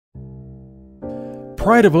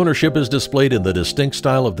pride of ownership is displayed in the distinct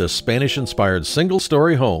style of this Spanish-inspired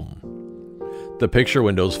single-story home. The picture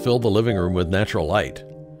windows fill the living room with natural light.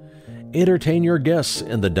 Entertain your guests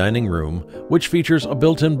in the dining room, which features a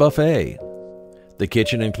built-in buffet. The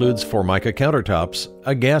kitchen includes Formica countertops,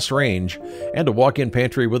 a gas range, and a walk-in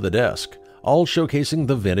pantry with a desk, all showcasing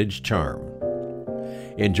the vintage charm.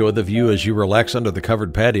 Enjoy the view as you relax under the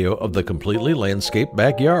covered patio of the completely landscaped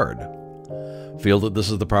backyard. Feel that this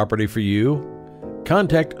is the property for you?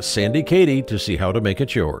 Contact Sandy Cady to see how to make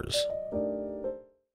it yours.